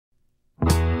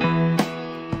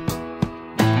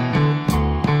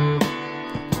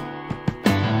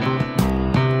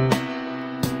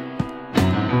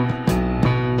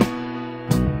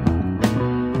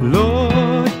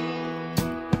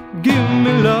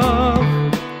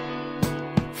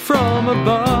from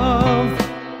above.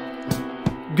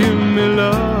 Give me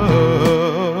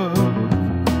love,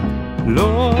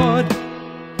 Lord.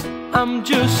 I'm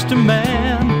just a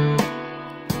man,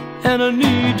 and I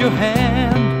need your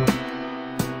hand.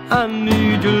 I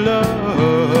need your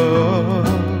love,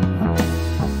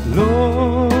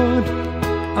 Lord.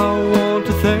 I want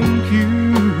to thank you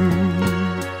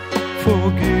for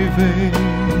giving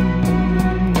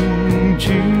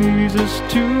Jesus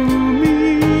to me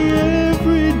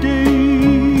every day.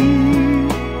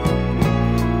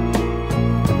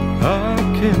 I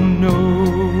can know.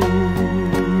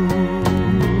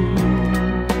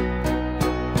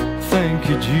 Thank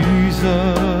you, Jesus,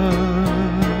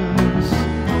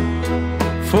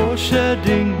 for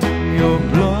shedding your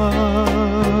blood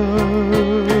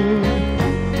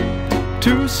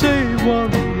to save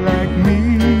one like me,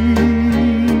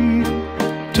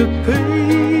 to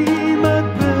pay my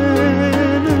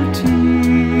penalty.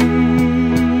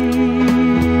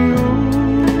 Oh,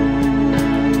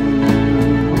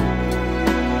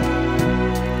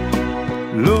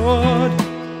 Lord,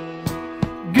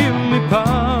 give me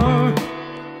power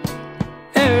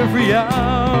every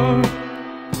hour,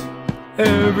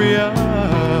 every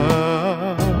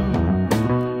hour.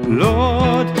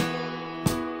 Lord,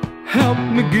 help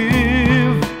me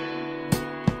give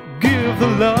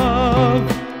the love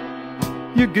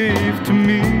you gave to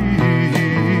me.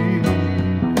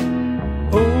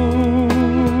 Oh,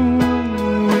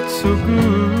 it's so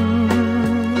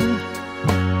good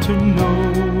to know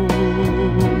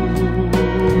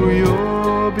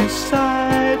you're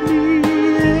beside me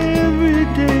every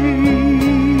day.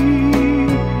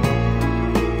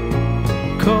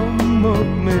 Come up,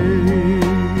 May.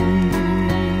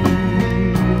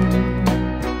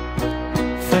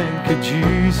 Thank you,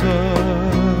 Jesus,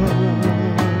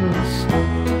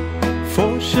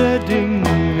 for shedding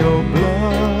your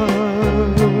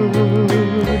blood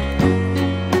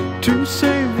to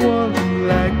save one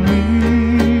like me,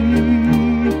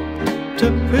 to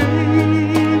pay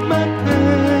my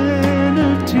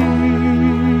penalty.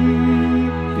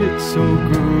 It's so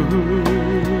good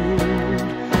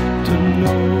to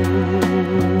know